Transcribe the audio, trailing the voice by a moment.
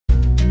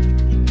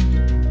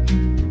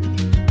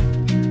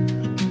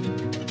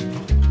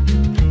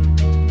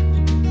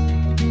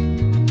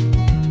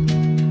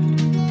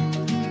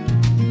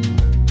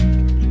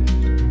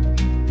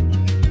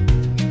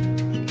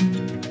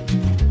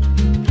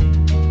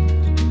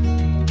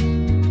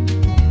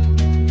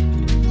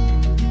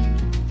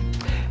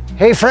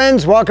Hey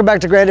friends, welcome back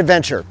to Grand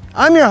Adventure.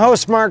 I'm your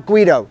host, Mark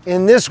Guido,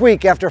 and this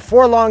week, after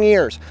 4 long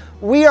years,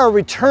 we are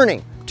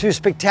returning to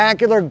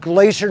spectacular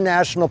Glacier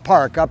National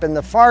Park up in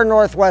the far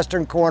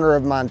northwestern corner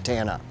of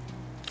Montana.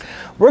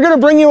 We're going to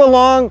bring you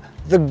along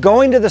the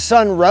Going to the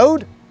Sun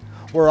Road.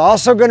 We're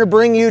also going to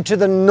bring you to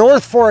the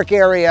North Fork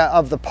area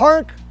of the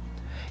park.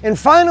 And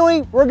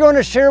finally, we're going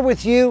to share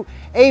with you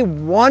a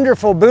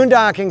wonderful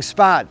boondocking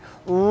spot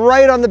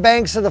right on the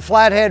banks of the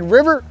Flathead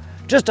River,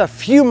 just a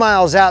few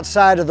miles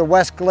outside of the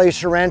West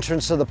Glacier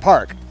entrance of the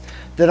park,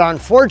 that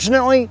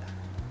unfortunately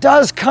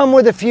does come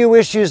with a few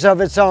issues of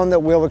its own that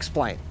we'll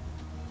explain.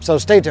 So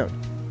stay tuned.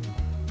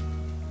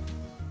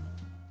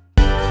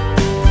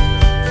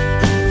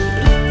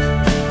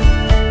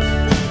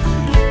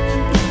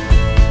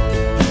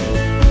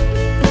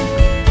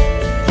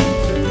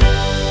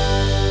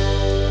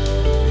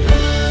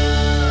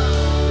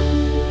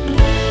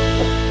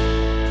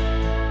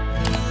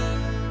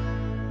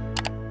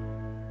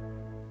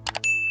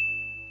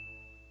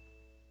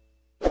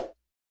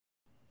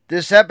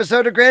 This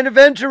episode of Grand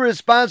Adventure is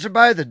sponsored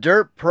by the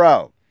Dyrt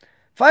PRO.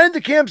 Find the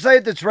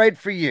campsite that's right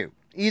for you,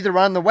 either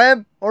on the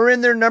web or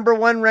in their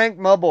 #1 ranked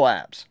mobile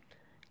apps.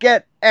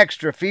 Get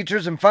extra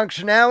features and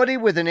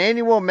functionality with an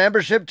annual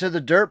membership to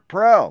the Dyrt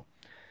PRO.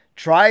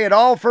 Try it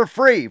all for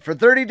free for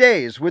 30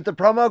 days with the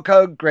promo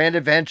code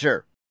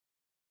GRANDADVENTURE.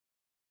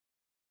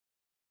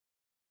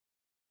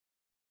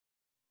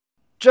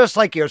 Just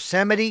like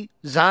Yosemite,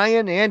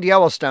 Zion, and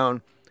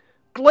Yellowstone,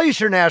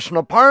 Glacier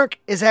National Park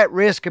is at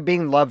risk of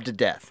being loved to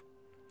death.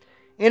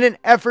 In an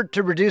effort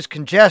to reduce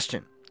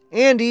congestion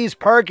and ease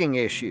parking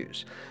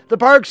issues, the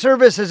Park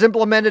Service has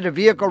implemented a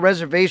vehicle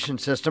reservation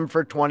system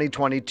for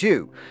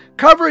 2022,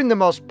 covering the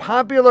most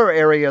popular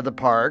area of the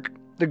park,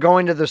 the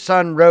Going to the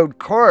Sun Road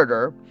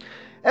corridor,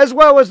 as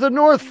well as the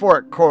North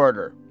Fork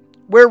corridor,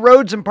 where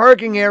roads and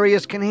parking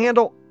areas can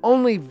handle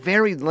only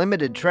very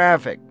limited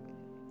traffic.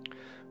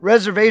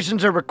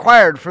 Reservations are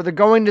required for the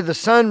Going to the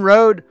Sun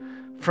Road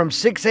from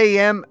 6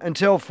 a.m.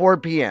 until 4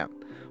 p.m.,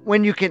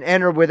 when you can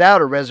enter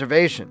without a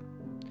reservation.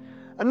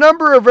 A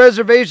number of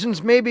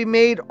reservations may be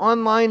made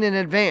online in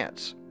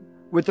advance,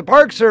 with the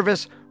Park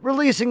Service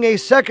releasing a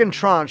second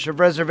tranche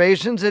of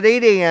reservations at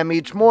 8 a.m.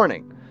 each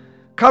morning,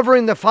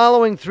 covering the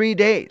following 3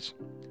 days.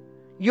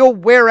 You'll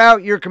wear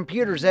out your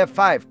computer's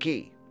F5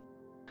 key.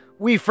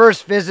 We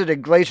first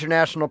visited Glacier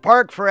National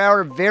Park for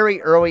our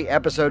very early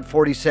episode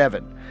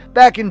 47,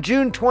 back in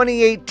June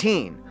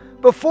 2018,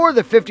 before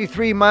the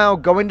 53-mile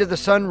Going to the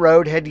Sun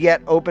Road had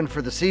yet opened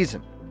for the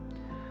season.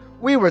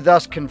 We were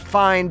thus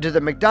confined to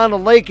the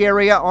McDonald Lake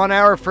area on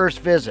our first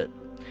visit.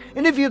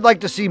 And if you'd like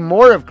to see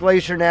more of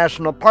Glacier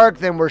National Park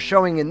than we're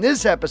showing in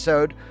this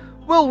episode,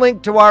 we'll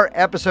link to our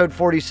episode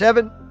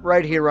 47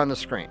 right here on the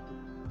screen.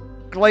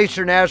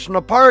 Glacier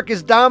National Park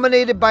is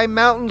dominated by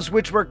mountains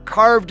which were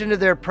carved into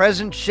their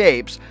present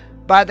shapes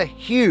by the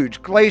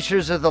huge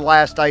glaciers of the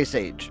last ice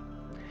age.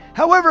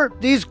 However,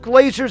 these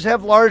glaciers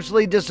have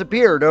largely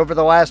disappeared over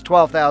the last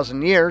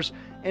 12,000 years,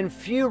 and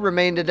few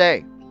remain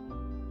today.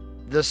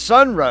 The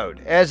Sun Road,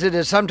 as it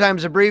is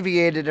sometimes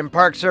abbreviated in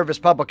Park Service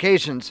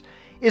publications,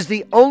 is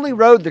the only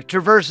road that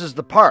traverses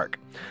the park,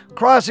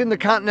 crossing the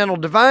Continental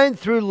Divide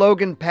through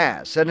Logan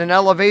Pass at an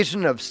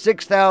elevation of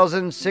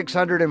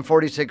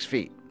 6,646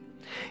 feet.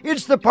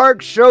 It's the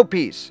park's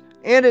showpiece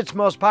and its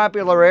most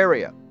popular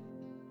area.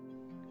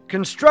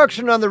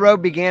 Construction on the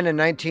road began in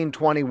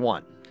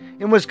 1921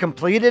 and was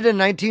completed in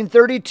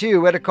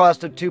 1932 at a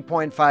cost of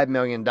 $2.5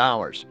 million.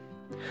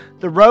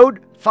 The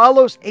road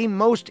follows a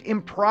most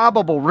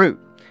improbable route,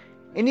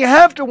 and you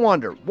have to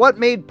wonder what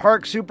made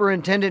Park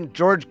Superintendent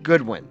George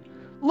Goodwin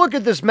look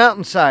at this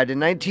mountainside in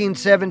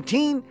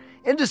 1917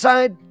 and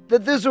decide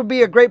that this would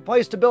be a great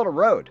place to build a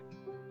road.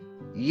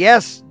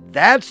 Yes,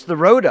 that's the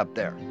road up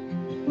there.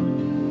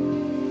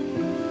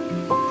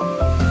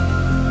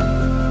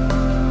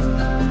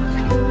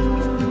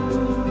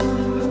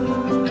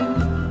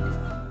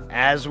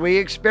 As we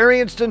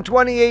experienced in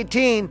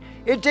 2018,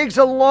 it takes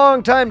a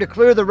long time to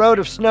clear the road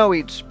of snow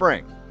each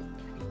spring.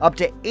 Up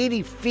to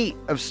 80 feet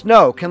of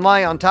snow can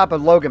lie on top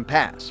of Logan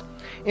Pass,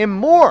 and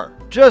more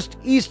just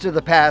east of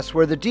the pass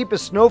where the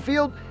deepest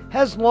snowfield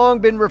has long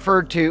been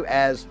referred to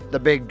as the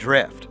Big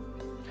Drift.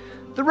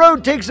 The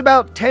road takes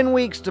about 10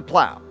 weeks to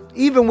plow,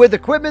 even with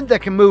equipment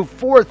that can move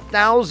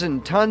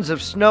 4,000 tons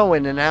of snow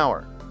in an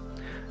hour.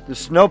 The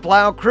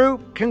snowplow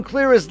crew can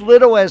clear as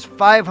little as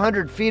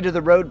 500 feet of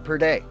the road per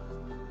day.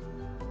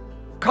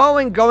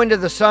 Calling Going to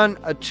the Sun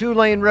a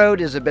 2-lane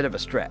road is a bit of a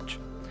stretch.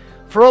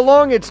 For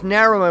along its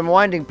narrow and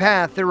winding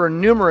path, there are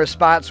numerous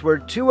spots where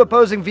 2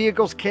 opposing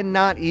vehicles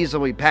cannot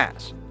easily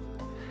pass.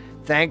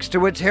 Thanks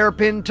to its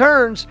hairpin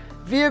turns,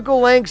 vehicle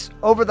lengths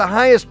over the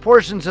highest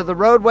portions of the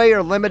roadway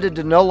are limited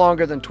to no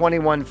longer than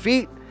 21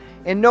 feet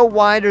and no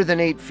wider than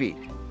 8 feet.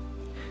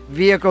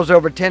 Vehicles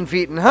over 10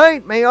 feet in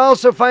height may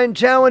also find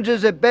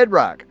challenges at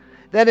bedrock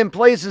that in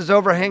places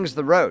overhangs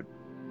the road.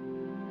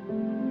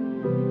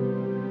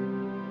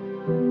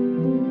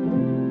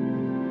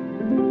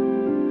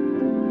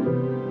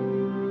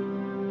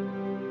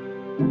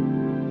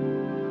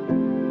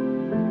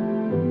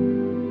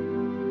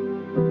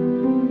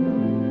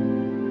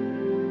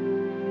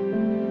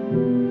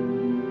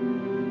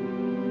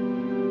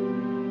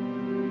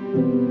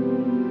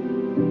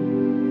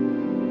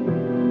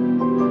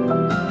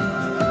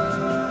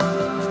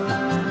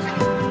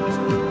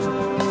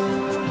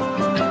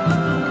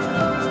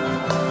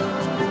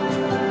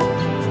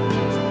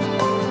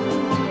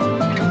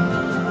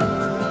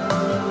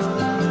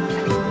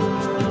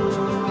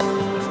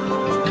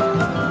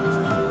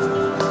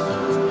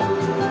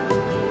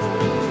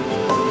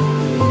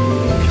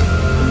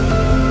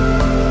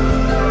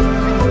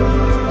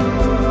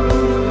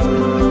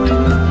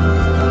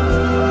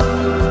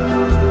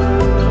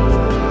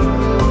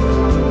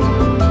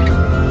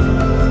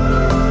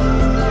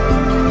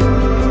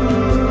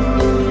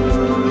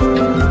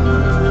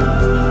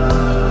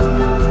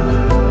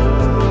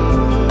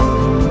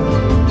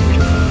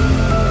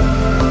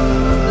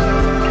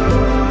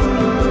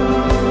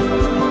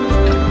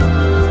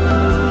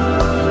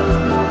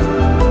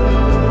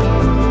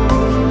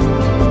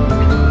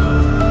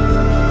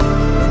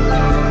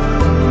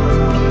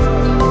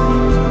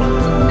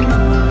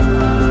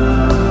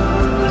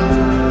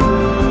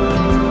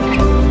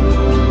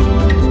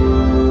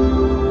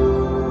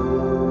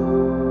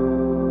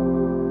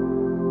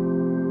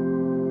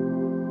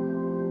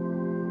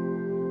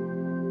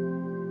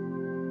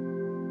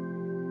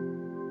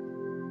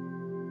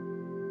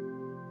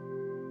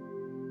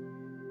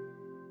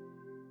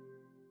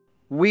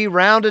 we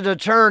rounded a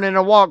turn in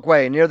a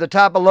walkway near the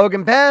top of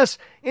Logan Pass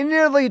and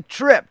nearly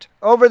tripped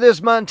over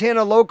this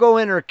Montana loco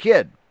and her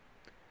kid.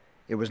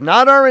 It was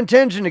not our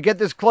intention to get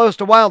this close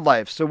to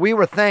wildlife, so we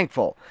were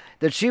thankful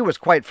that she was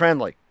quite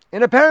friendly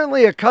and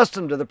apparently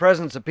accustomed to the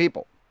presence of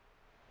people.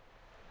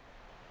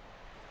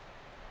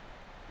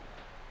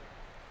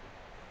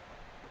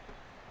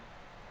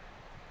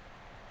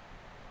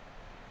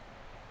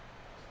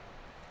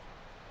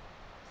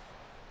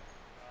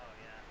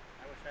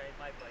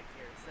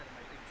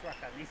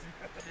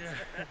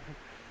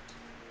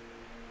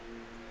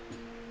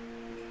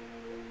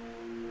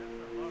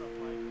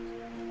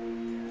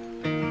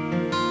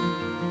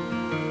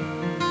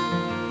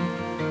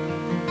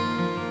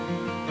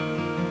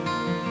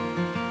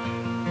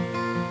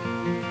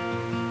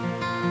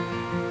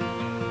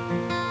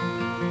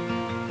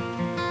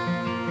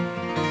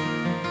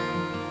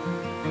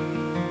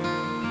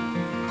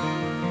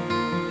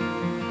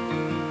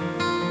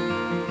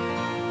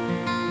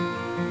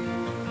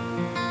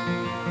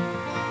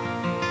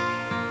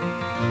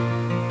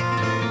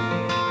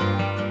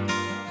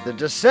 The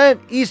descent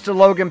east of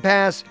Logan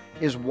Pass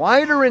is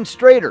wider and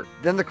straighter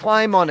than the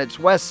climb on its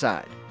west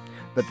side,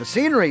 but the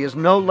scenery is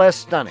no less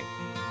stunning.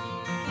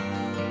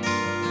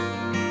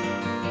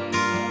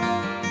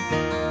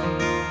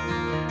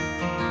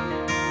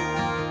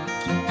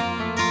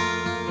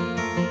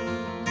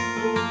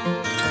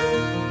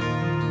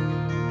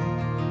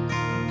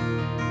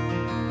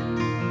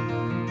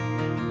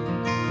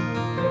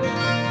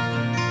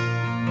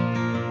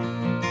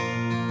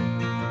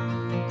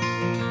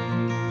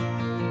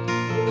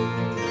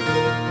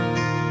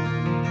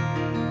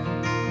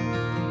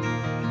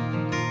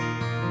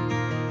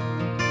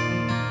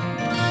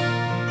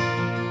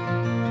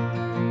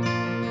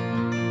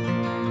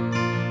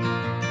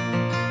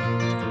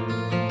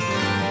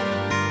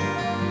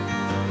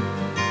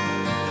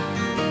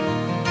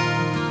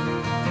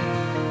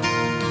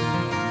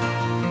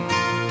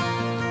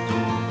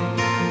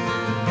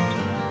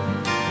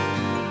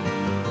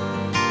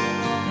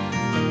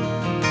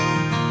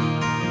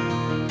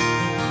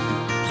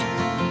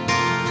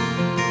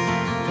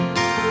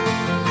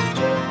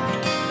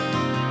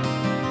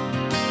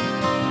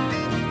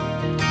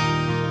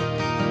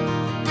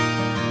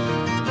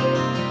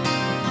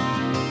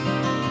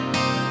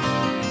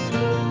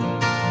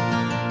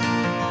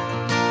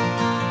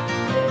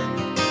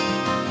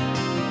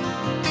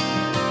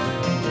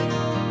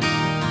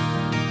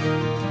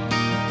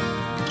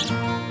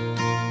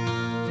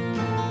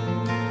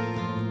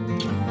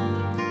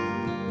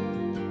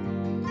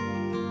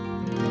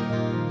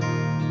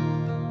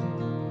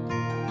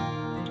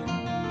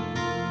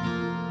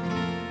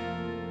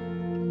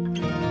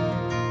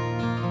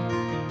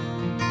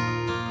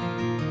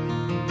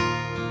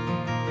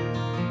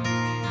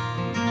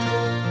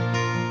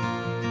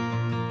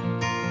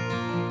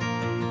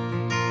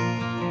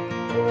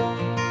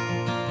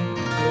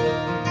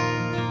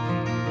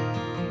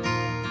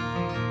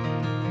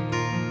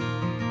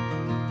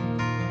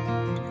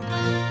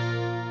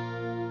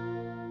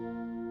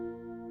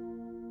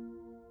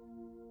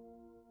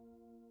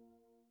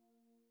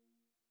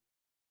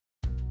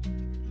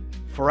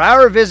 For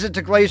our visit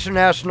to Glacier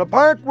National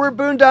Park, we're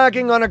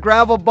boondocking on a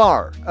gravel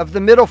bar of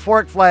the Middle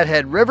Fork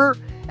Flathead River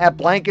at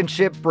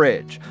Blankenship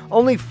Bridge,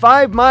 only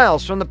 5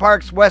 miles from the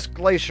park's West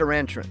Glacier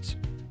entrance.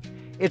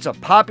 It's a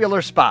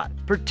popular spot,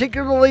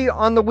 particularly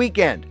on the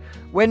weekend,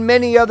 when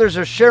many others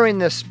are sharing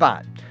this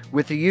spot,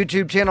 with the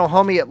YouTube channel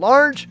Homie at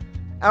Large,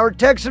 our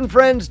Texan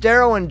friends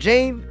Daryl and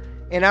Jane,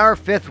 and our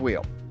fifth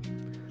wheel.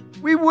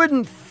 We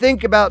wouldn't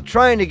think about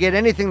trying to get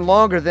anything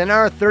longer than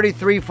our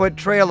 33-foot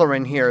trailer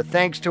in here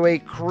thanks to a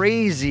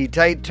crazy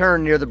tight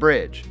turn near the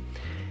bridge.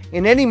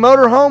 And any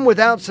motorhome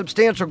without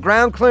substantial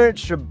ground clearance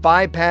should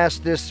bypass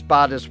this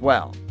spot as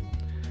well.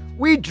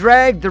 We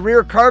dragged the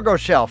rear cargo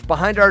shelf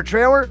behind our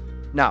trailer,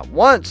 not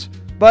once,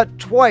 but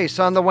twice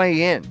on the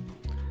way in.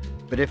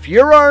 But if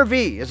your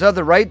RV is of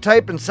the right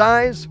type and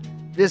size,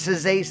 this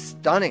is a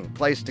stunning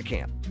place to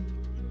camp.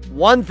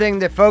 One thing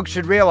that folks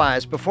should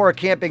realize before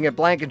camping at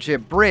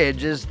Blankenship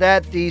Bridge is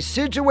that the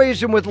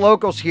situation with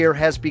locals here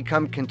has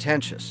become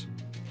contentious.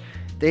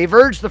 They've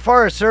urged the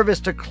Forest Service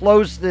to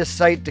close this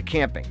site to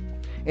camping,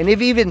 and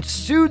have even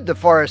sued the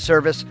Forest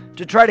Service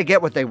to try to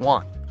get what they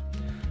want.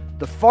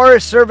 The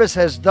Forest Service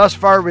has thus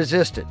far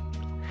resisted,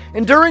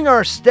 and during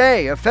our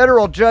stay, a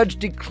federal judge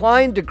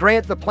declined to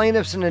grant the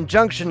plaintiffs an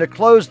injunction to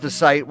close the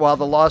site while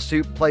the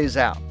lawsuit plays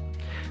out.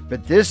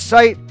 But this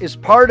site is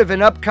part of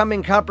an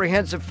upcoming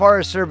comprehensive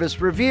Forest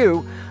Service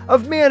review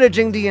of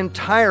managing the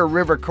entire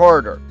river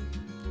corridor.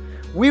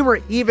 We were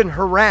even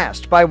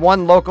harassed by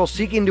one local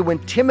seeking to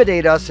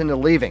intimidate us into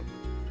leaving.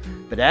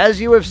 But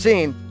as you have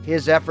seen,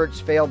 his efforts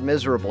failed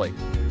miserably.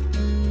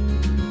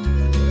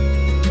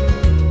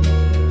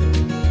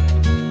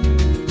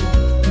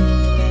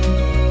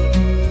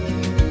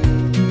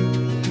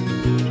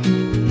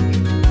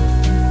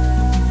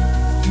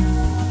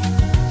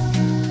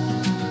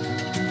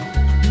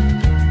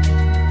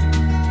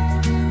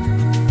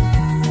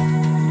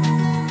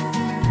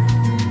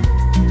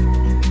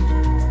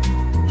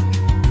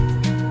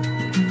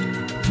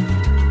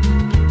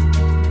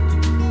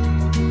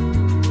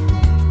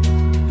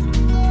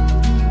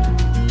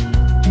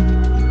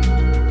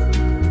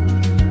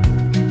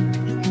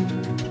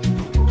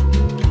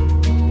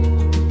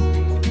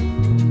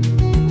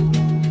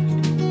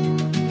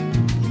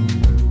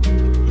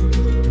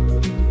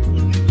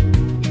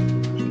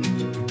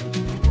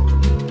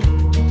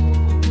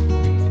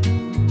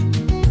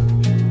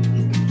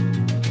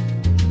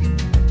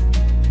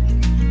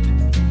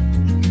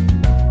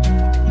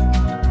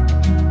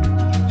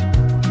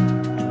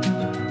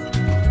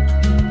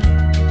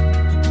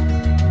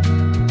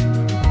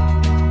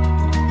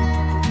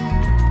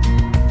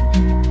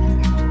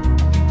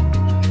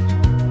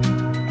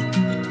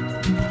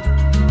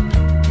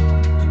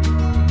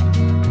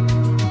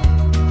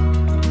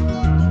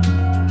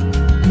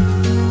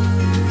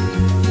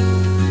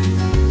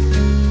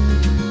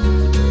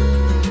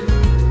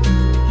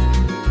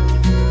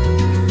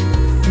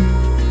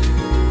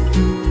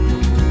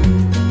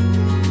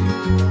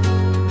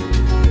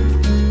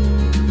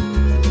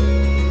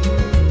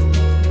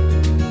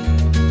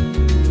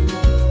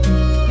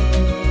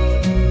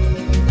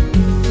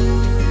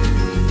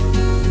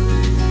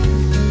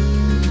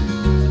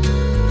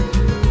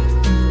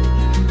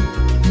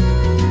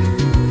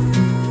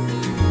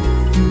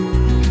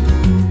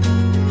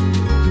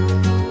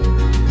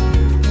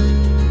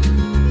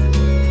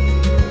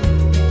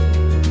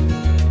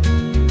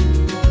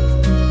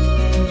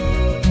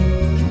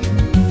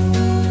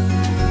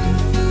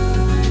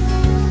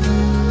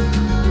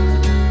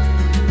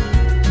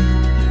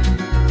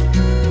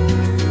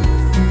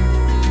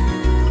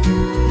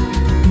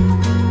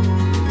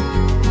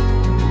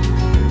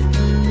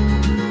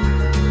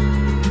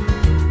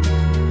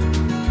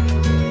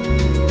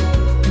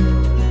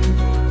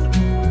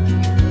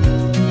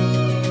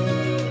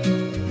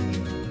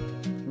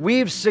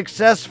 We've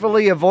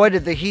successfully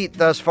avoided the heat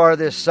thus far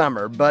this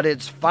summer, but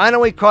it's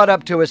finally caught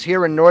up to us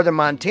here in northern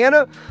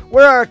Montana,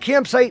 where our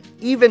campsite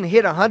even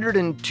hit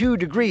 102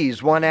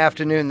 degrees one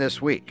afternoon this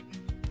week.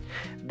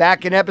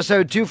 Back in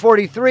episode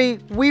 243,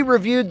 we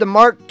reviewed the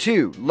Mark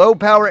II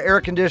low-power air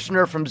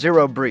conditioner from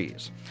Zero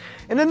Breeze,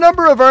 and a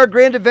number of our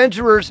grand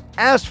adventurers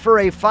asked for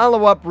a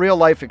follow-up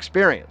real-life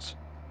experience.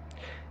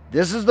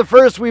 This is the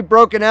first we've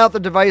broken out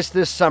the device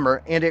this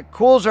summer, and it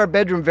cools our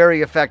bedroom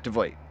very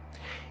effectively.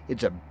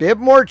 It's a bit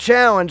more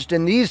challenged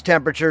in these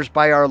temperatures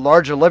by our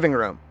larger living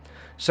room.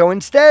 So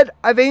instead,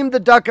 I've aimed the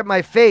duck at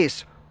my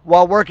face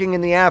while working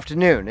in the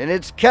afternoon, and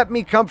it's kept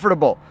me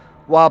comfortable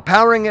while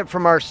powering it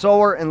from our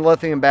solar and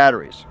lithium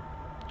batteries.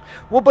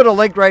 We'll put a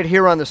link right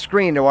here on the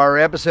screen to our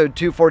episode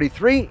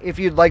 243 if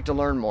you'd like to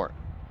learn more.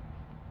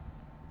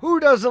 Who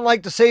doesn't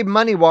like to save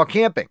money while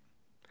camping?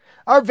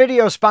 Our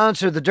video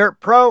sponsor, the Dyrt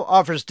PRO,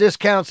 offers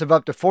discounts of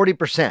up to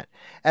 40%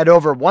 at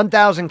over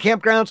 1,000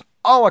 campgrounds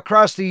all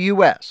across the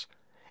U.S.,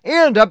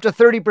 and up to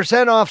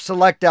 30% off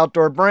select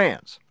outdoor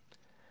brands.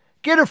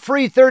 Get a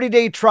free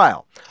 30-day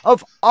trial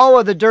of all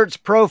of the Dyrt's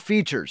Pro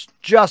features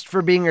just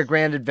for being a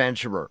grand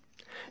adventurer,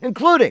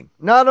 including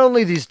not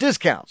only these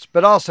discounts,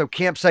 but also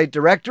campsite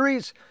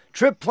directories,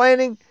 trip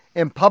planning,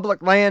 and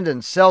public land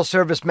and cell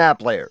service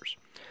map layers,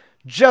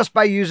 just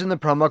by using the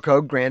promo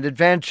code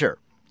GRANDADVENTURE.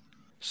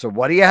 So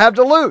what do you have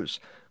to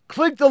lose?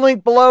 Click the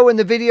link below in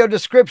the video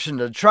description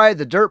to try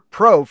the Dyrt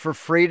PRO for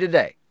free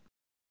today.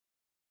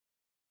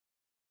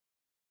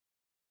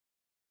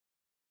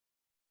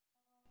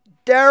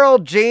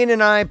 Daryl, Jane,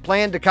 and I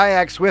planned to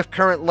kayak Swift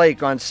Current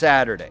Lake on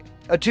Saturday,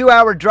 a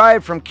 2-hour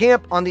drive from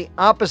camp on the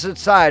opposite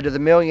side of the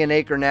Million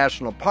Acre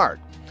National Park.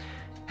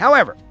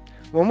 However,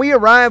 when we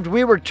arrived,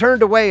 we were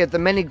turned away at the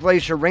Many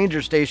Glacier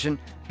Ranger Station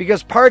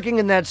because parking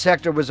in that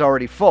sector was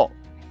already full.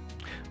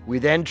 We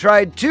then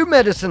tried Two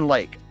Medicine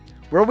Lake,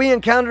 where we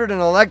encountered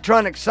an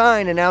electronic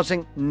sign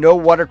announcing no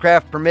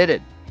watercraft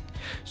permitted.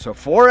 So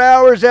 4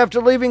 hours after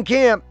leaving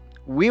camp,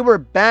 we were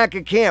back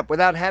at camp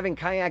without having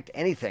kayaked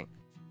anything.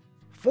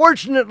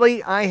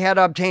 Fortunately, I had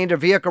obtained a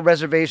vehicle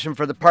reservation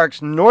for the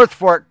park's North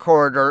Fork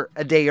corridor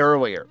a day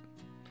earlier.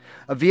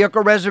 A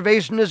vehicle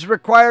reservation is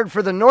required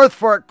for the North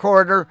Fork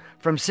corridor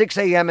from 6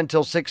 a.m.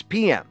 until 6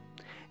 p.m.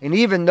 And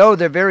even though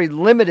they're very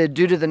limited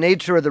due to the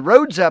nature of the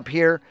roads up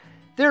here,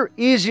 they're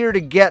easier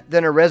to get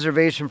than a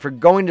reservation for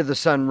going to the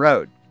Sun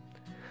Road.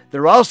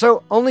 They're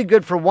also only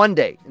good for 1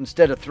 day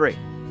instead of 3.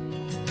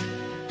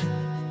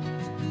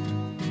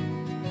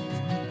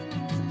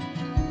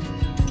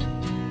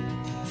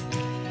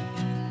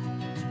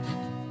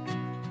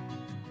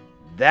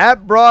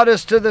 That brought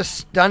us to the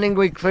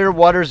stunningly clear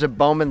waters of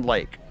Bowman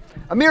Lake,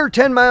 a mere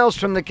 10 miles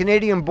from the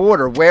Canadian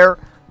border where,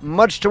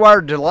 much to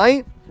our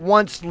delight,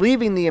 once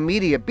leaving the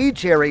immediate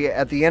beach area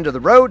at the end of the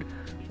road,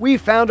 we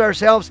found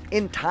ourselves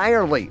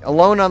entirely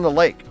alone on the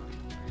lake.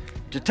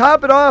 To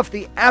top it off,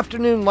 the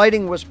afternoon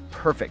lighting was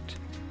perfect.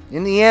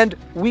 In the end,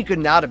 we could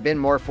not have been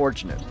more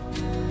fortunate.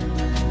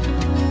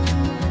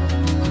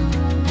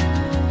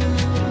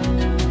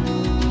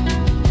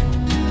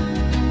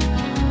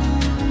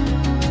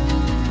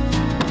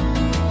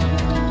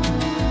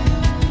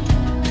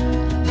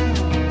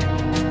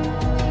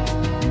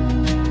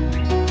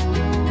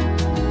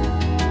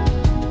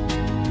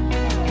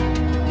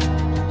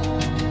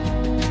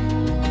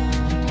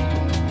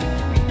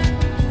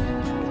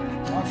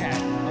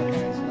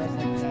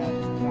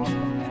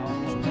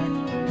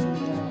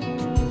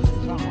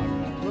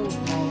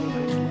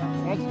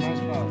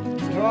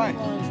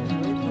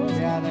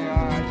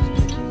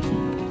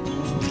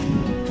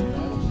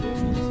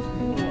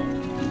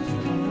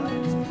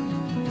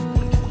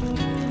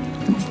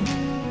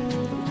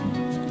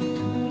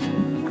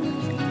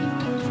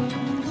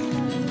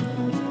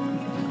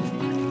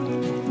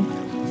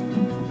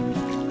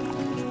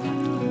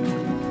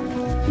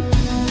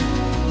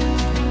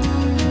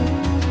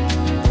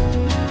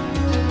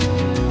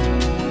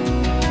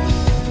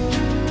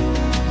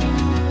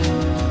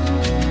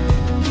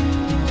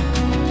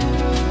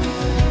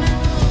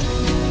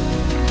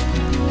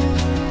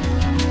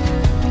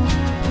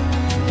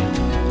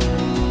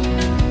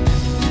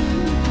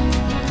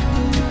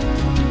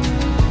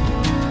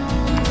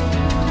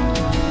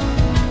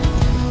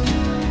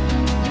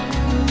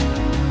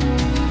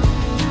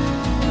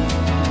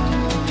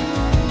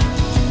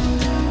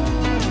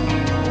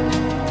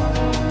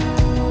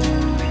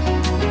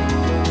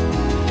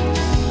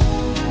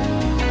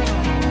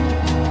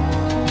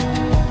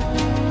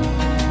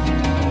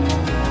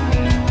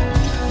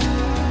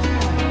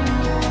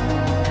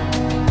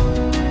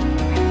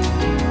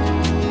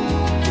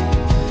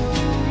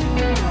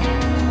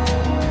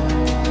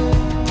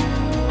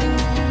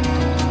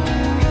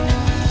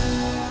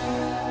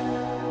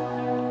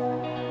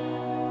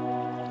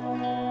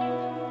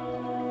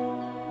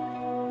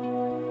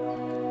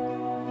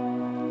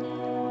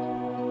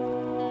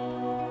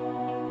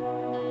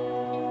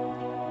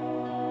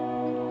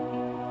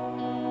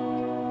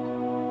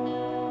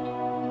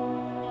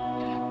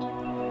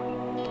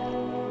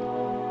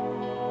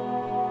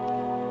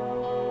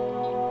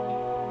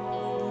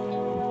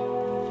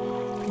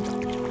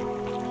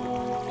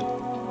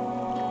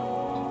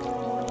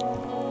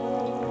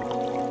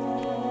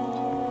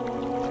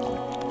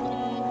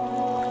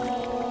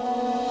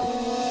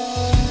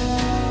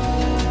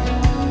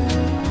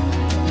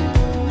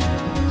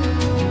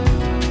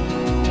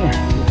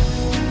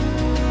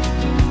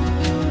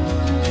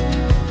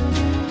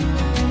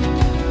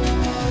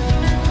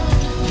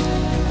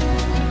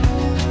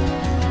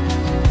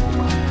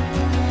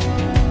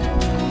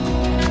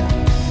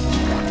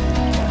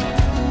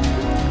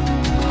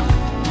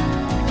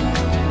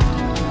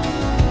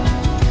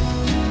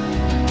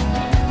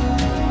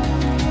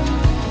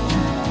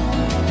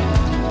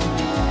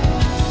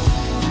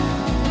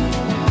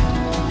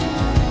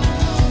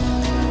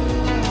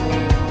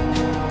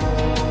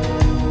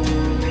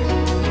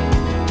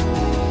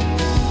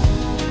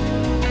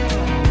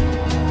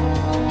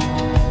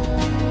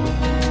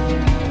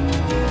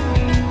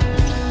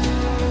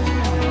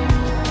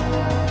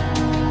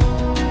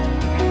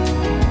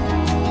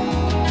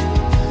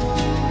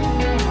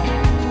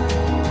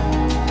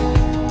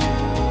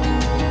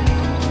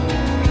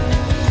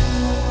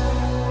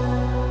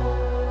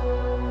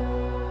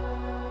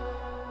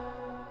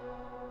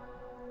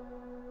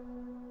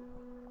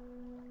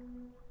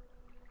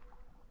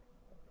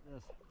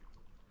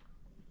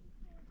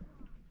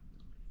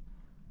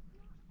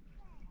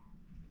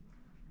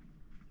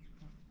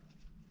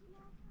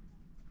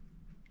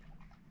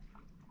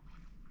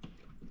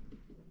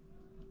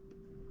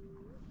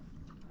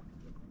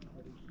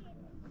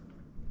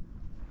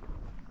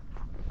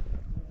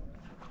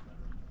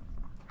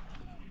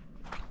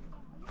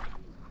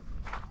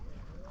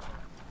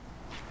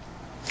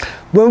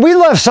 When we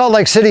left Salt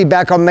Lake City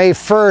back on May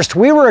 1st,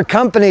 we were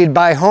accompanied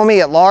by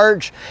Homie at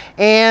Large,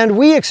 and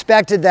we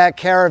expected that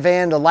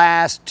caravan to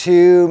last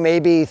 2,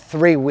 maybe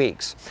 3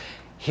 weeks.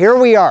 Here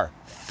we are,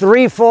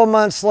 3 full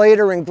months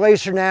later in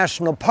Glacier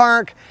National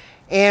Park,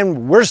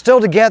 and we're still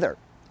together.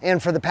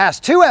 And for the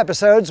past 2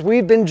 episodes,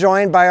 we've been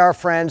joined by our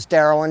friends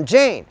Daryl and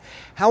Jane.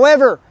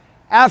 However,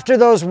 after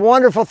those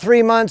wonderful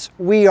 3 months,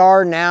 we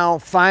are now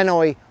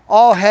finally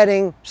all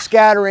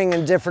scattering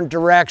in different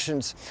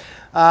directions.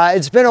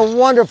 It's been a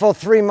wonderful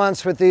 3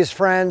 months with these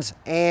friends,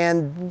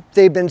 and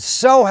they've been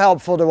so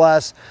helpful to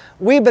us.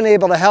 We've been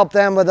able to help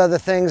them with other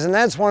things, and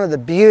that's one of the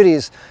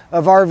beauties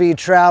of RV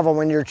travel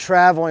when you're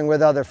traveling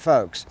with other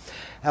folks.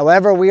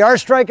 However, we are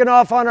striking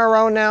off on our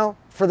own now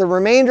for the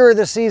remainder of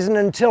the season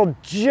until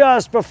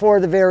just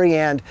before the very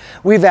end.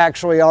 We've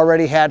actually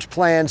already hatched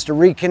plans to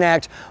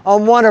reconnect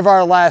on one of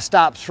our last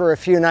stops for a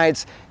few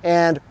nights,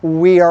 and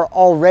we are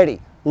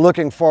already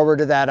looking forward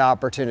to that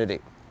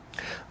opportunity.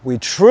 We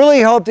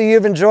truly hope that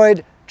you've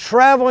enjoyed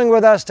traveling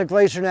with us to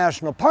Glacier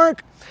National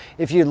Park.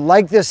 If you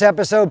like this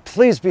episode,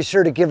 please be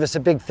sure to give us a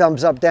big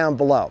thumbs up down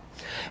below.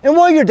 And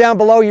while you're down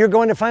below, you're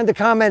going to find the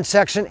comment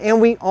section, and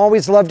we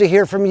always love to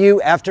hear from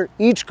you after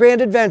each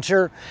grand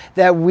adventure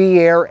that we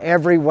air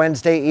every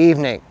Wednesday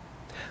evening.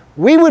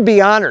 We would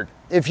be honored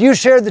if you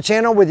shared the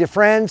channel with your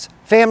friends,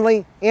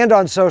 family, and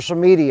on social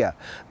media.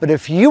 But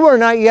if you are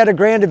not yet a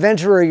grand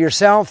adventurer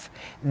yourself,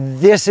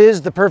 this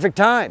is the perfect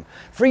time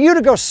for you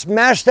to go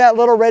smash that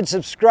little red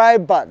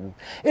subscribe button.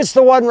 It's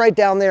the one right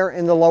down there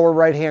in the lower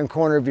right-hand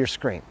corner of your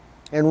screen.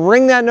 And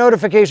ring that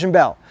notification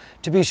bell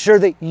to be sure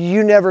that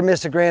you never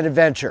miss a grand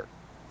adventure.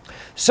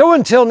 So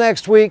until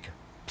next week,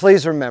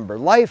 please remember,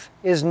 life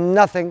is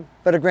nothing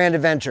but a grand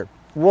adventure.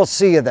 We'll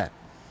see you then.